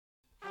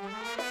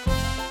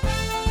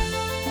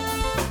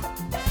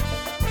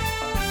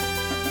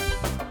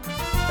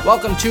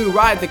Welcome to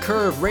Ride the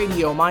Curve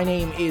Radio. My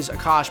name is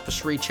Akash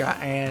Pasricha,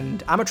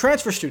 and I'm a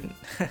transfer student.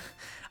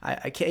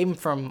 I came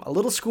from a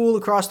little school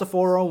across the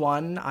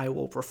 401. I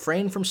will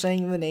refrain from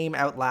saying the name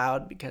out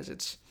loud because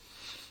it's,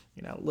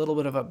 a little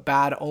bit of a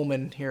bad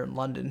omen here in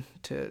London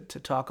to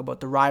talk about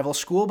the rival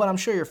school, but I'm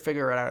sure you'll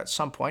figure it out at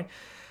some point.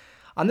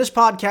 On this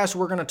podcast,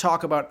 we're going to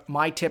talk about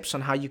my tips on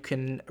how you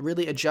can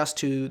really adjust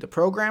to the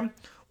program.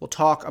 We'll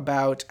talk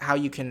about how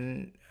you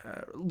can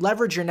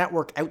leverage your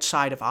network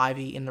outside of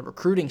Ivy in the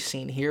recruiting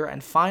scene here.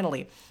 And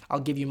finally,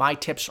 I'll give you my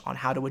tips on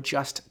how to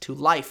adjust to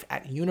life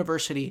at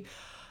University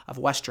of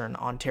Western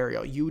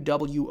Ontario,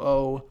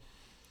 UWO.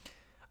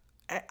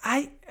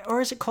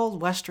 Or is it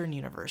called Western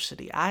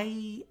University?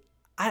 I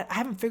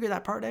haven't figured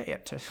that part out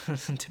yet,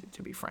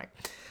 to be frank.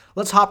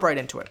 Let's hop right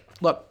into it.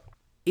 Look,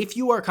 if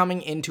you are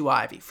coming into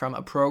Ivy from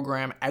a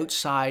program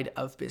outside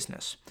of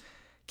business,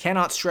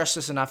 cannot stress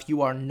this enough,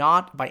 you are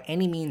not by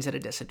any means at a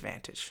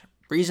disadvantage.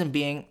 Reason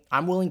being,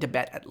 I'm willing to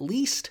bet at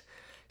least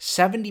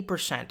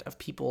 70% of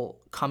people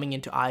coming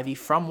into Ivy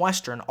from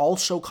Western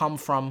also come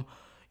from,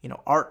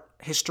 art,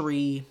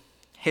 history,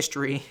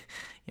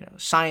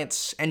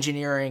 science,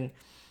 engineering,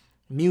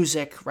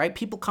 music, right?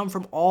 People come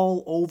from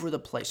all over the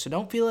place, so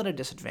don't feel at a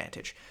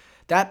disadvantage.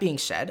 That being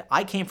said,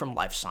 I came from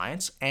life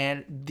science,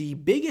 and the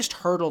biggest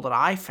hurdle that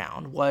I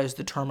found was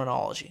the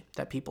terminology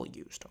that people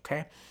used,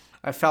 okay?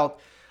 I felt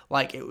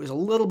like it was a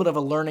little bit of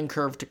a learning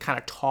curve to kind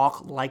of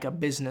talk like a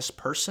business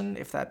person,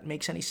 if that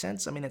makes any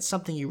sense. I mean, it's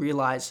something you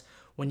realize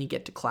when you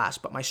get to class.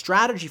 But my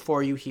strategy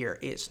for you here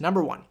is,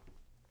 number one,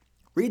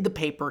 read the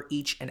paper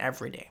each and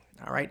every day,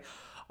 all right?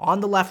 On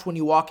the left, when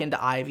you walk into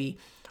Ivy,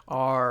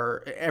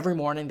 every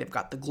morning they've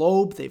got the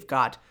Globe, they've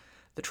got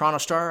the Toronto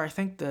Star, I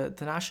think, the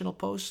National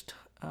Post.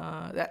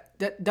 That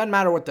doesn't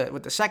matter what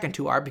the second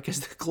two are, because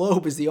the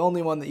Globe is the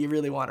only one that you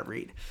really want to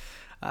read.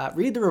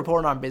 Read the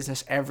report on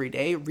business every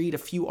day, read a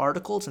few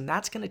articles, and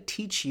that's going to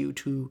teach you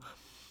to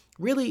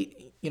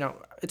really,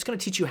 it's going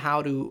to teach you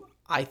how to,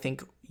 I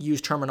think,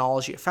 use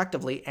terminology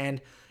effectively.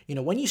 And,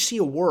 when you see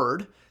a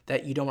word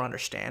that you don't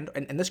understand,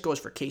 and this goes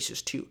for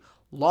cases too,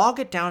 log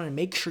it down and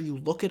make sure you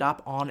look it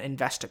up on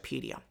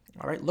Investopedia.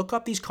 All right, look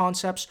up these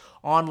concepts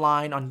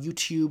online on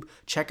YouTube,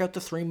 check out the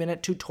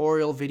 3-minute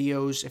tutorial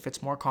videos if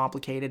it's more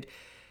complicated.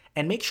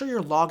 And make sure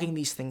you're logging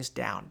these things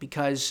down,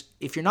 because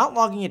if you're not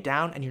logging it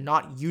down and you're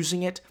not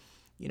using it,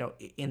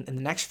 in the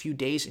next few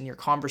days in your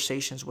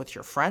conversations with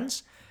your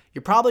friends,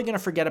 you're probably going to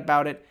forget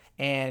about it,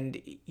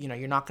 and,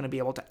 you're not going to be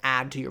able to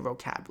add to your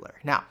vocabulary.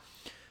 Now,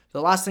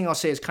 the last thing I'll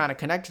say is kind of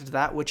connected to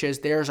that, which is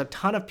there's a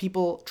ton of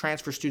people,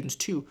 transfer students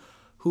too,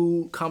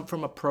 who come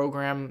from a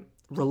program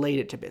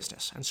related to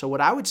business. And so what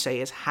I would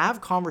say is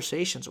have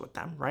conversations with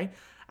them, right?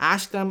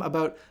 Ask them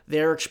about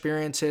their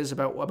experiences,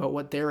 about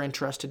what they're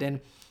interested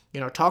in.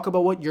 Talk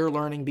about what you're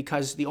learning,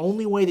 because the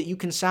only way that you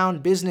can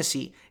sound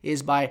businessy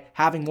is by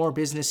having more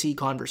businessy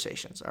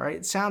conversations, all right?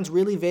 It sounds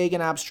really vague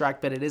and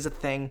abstract, but it is a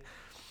thing.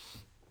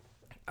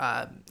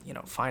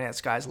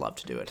 Finance guys love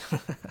to do it,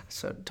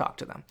 so talk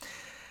to them.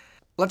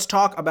 Let's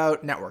talk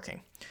about networking.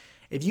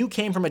 If you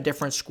came from a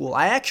different school,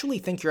 I actually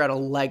think you're at a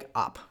leg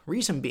up.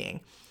 Reason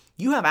being,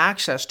 you have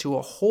access to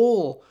a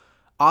whole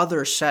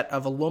other set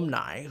of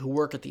alumni who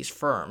work at these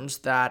firms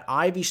that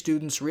Ivy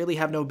students really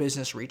have no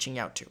business reaching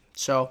out to.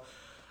 So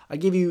I'll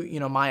give you,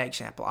 my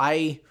example.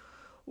 I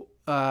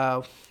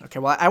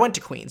went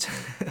to Queen's.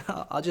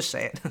 I'll just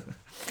say it.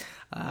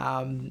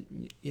 I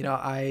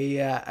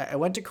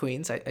went to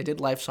Queen's. I did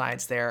life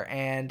science there,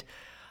 and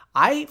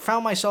I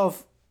found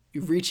myself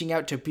reaching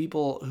out to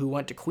people who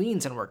went to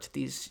Queen's and worked at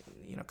these,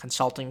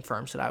 consulting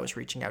firms that I was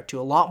reaching out to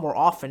a lot more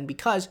often,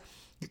 because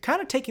you're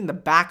kind of taking the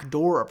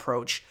backdoor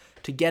approach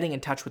to getting in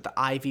touch with the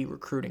Ivy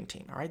recruiting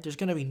team, all right? There's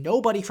going to be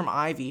nobody from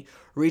Ivy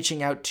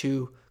reaching out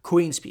to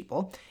Queen's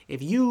people.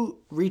 If you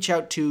reach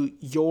out to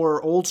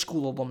your old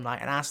school alumni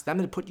and ask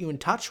them to put you in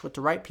touch with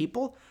the right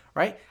people,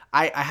 right?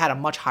 I had a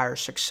much higher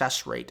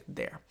success rate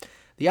there.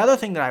 The other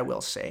thing that I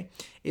will say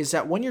is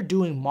that when you're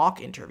doing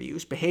mock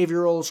interviews,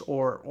 behaviorals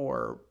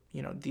or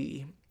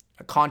the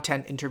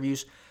content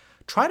interviews,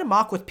 try to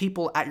mock with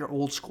people at your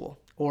old school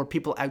or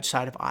people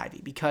outside of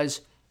Ivy,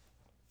 because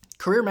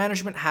career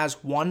management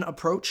has one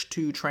approach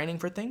to training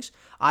for things.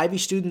 Ivy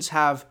students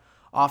have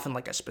often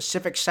like a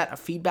specific set of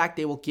feedback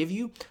they will give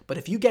you, but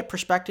if you get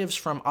perspectives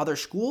from other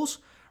schools,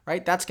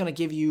 right, that's going to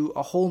give you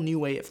a whole new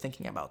way of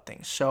thinking about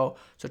things. So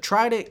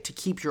try to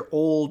keep your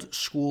old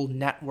school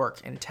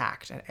network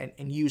intact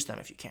and use them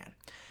if you can.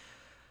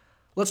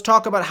 Let's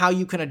talk about how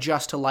you can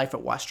adjust to life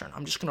at Western.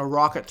 I'm just going to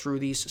rocket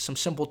through some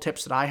simple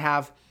tips that I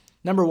have.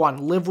 Number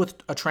one, live with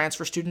a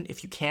transfer student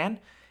if you can.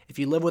 If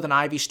you live with an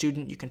Ivy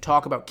student, you can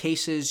talk about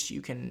cases,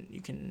 you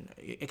can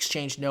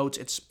exchange notes.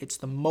 It's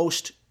the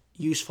most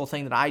useful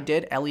thing that I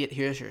did. Elliot,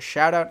 here's your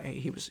shout out.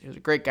 He was a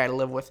great guy to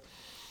live with.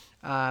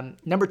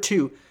 Number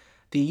two,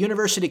 the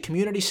University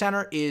Community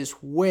Center is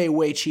way,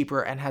 way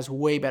cheaper and has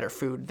way better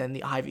food than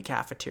the Ivy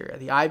cafeteria.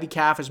 The Ivy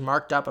Caf is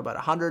marked up about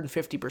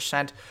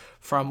 150%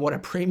 from what a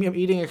premium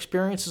eating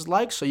experience is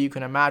like, so you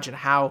can imagine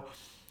how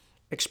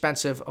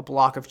expensive a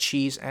block of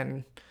cheese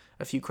and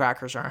a few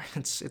crackers are.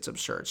 It's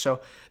absurd.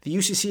 So the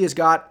UCC has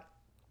got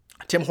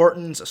Tim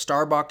Hortons, a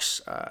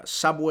Starbucks,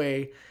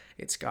 Subway.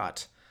 It's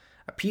got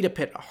a Pita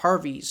Pit, a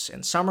Harvey's.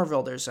 In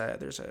Somerville, there's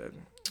a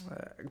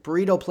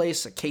burrito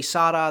place, a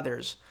Quesada.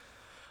 There's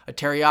a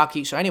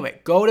teriyaki. So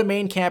anyway, go to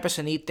main campus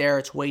and eat there.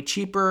 It's way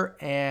cheaper,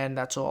 and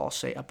that's all I'll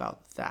say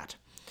about that.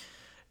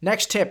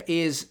 Next tip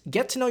is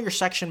get to know your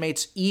section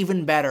mates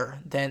even better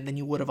than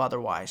you would have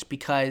otherwise,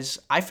 because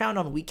I found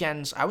on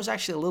weekends I was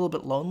actually a little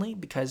bit lonely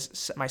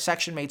because my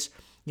section mates,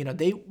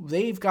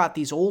 they've got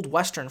these old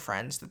Western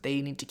friends that they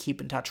need to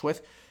keep in touch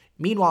with.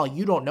 Meanwhile,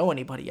 you don't know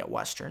anybody at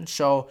Western.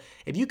 So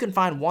if you can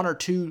find one or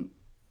two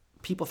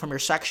people from your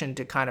section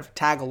to kind of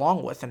tag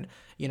along with and,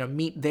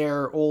 meet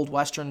their old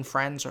Western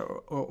friends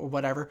or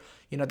whatever,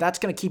 that's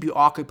going to keep you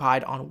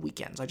occupied on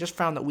weekends. I just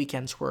found that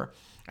weekends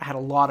I had a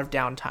lot of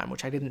downtime,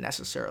 which I didn't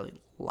necessarily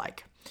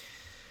like.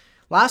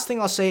 Last thing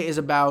I'll say is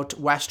about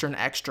Western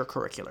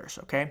extracurriculars,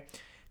 okay?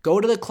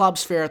 Go to the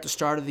clubs fair at the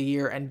start of the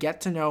year and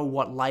get to know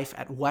what life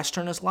at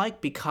Western is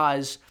like,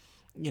 because,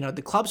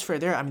 the clubs fair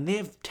there, they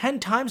have 10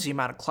 times the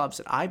amount of clubs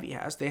that Ivy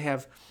has. They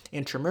have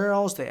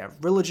intramurals, they have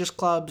religious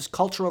clubs,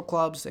 cultural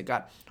clubs, they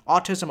got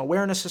autism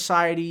awareness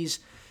societies.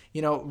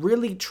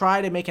 Really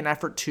try to make an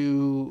effort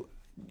to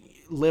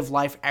live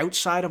life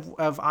outside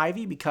of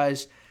Ivy,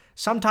 because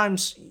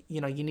sometimes,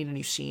 you need a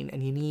new scene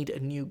and you need a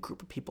new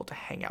group of people to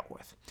hang out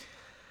with.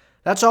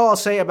 That's all I'll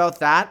say about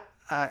that.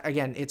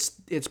 Again,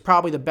 it's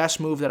probably the best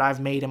move that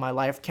I've made in my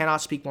life.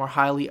 Cannot speak more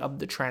highly of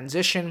the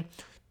transition.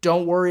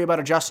 Don't worry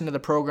about adjusting to the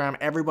program.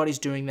 Everybody's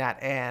doing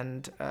that,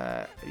 and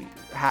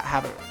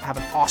have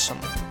an awesome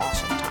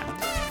time.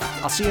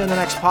 I'll see you in the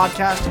next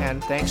podcast,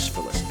 and thanks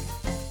for listening.